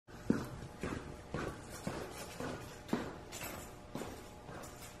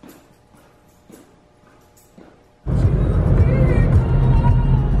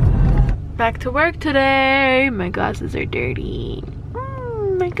back to work today. My glasses are dirty.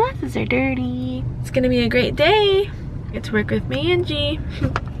 My glasses are dirty. It's gonna be a great day. Get to work with me, Angie.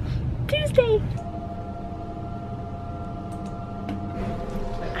 Tuesday.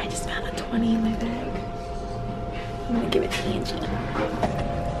 I just found a 20 in my bag. I'm gonna give it to Angie.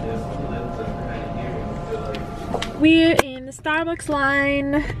 We're in the Starbucks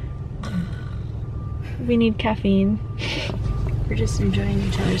line. We need caffeine. We're just enjoying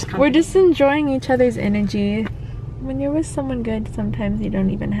each other's company. We're just enjoying each other's energy. When you're with someone good, sometimes you don't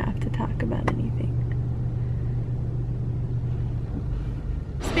even have to talk about anything.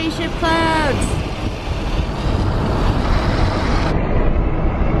 Spaceship clouds!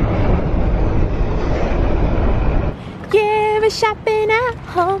 Yeah, we're shopping at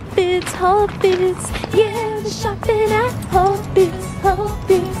Whole Foods, Whole Foods. Yeah, we're shopping at Whole Foods, Whole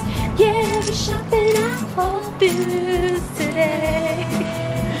Foods. Yeah, we're shopping at Whole Foods today.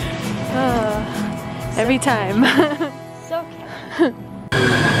 Oh, every time. So cute.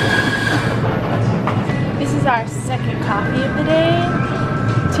 This is our second coffee of the day.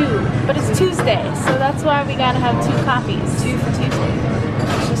 2, but it's Tuesday, so that's why we gotta have 2 coffees. 2 for Tuesday.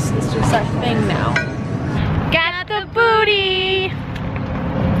 It's just our thing now. Got the booty!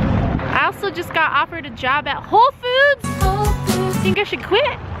 I also just got offered a job at Whole Foods. Think I should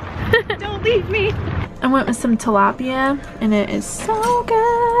quit? Don't leave me. I went with some tilapia and it is so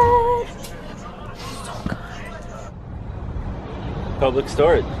good. So good. Public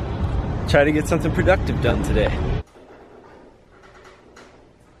storage. Try to get something productive done today.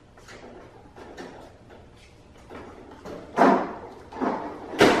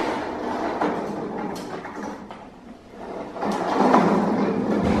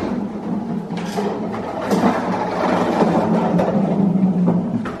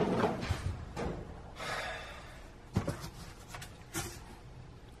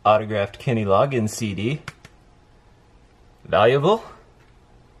 Autographed Kenny Loggins CD. Valuable?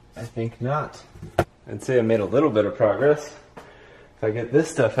 I think not. I'd say I made a little bit of progress. If I get this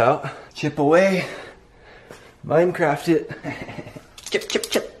stuff out, chip away, Minecraft it. Chip, chip,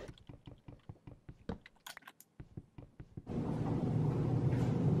 chip.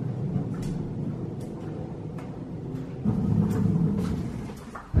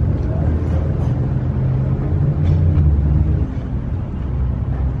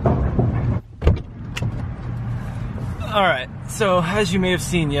 Alright, so as you may have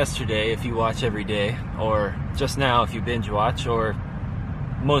seen yesterday if you watch every day, or just now if you binge watch, or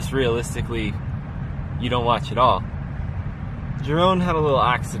most realistically, you don't watch at all, Jerome had a little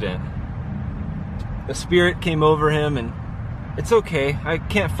accident. A spirit came over him and it's okay, I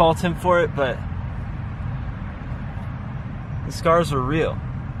can't fault him for it, but the scars were real.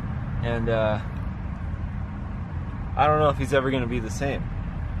 And I don't know if he's ever going to be the same.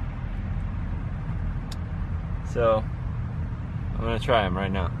 So I'm gonna try him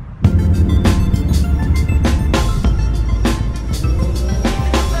right now.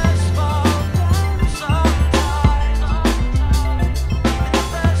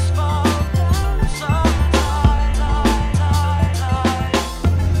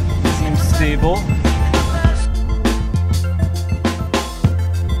 Seems stable.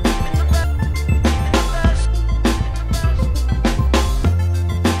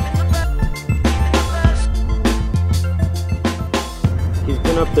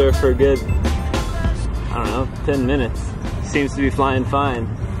 Up there for a good, I don't know, 10 minutes. Seems to be flying fine.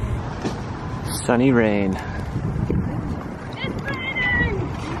 Sunny rain. It's raining!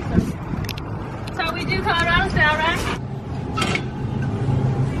 So we do Colorado style, right?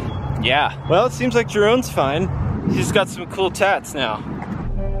 Yeah. Well, it seems like Jerome's fine. He's got some cool tats now.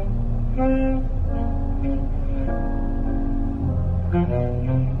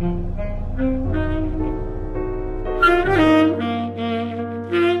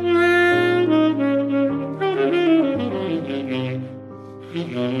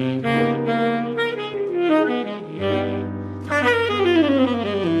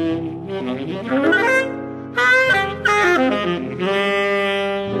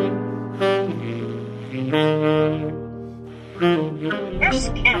 Your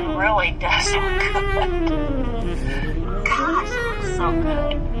skin really does look good. Gosh, it looks so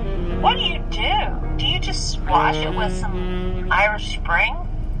good. What do? Do you just wash it with some Irish Spring?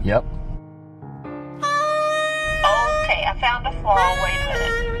 Yep. Okay, I found a flaw. Wait a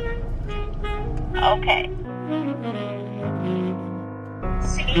minute. Okay.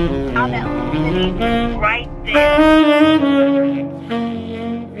 See how that little bitty right there?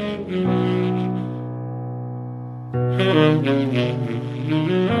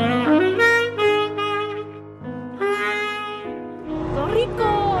 So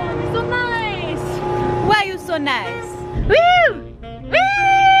rico, so nice. Woo!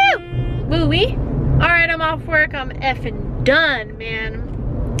 Woo! Woo-wee. Alright, I'm off work. I'm effing done,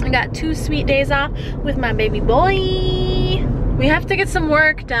 man. I got 2 sweet days off with my baby boy. We have to get some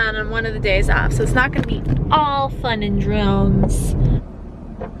work done on one of the days off, so it's not gonna be all fun and drums.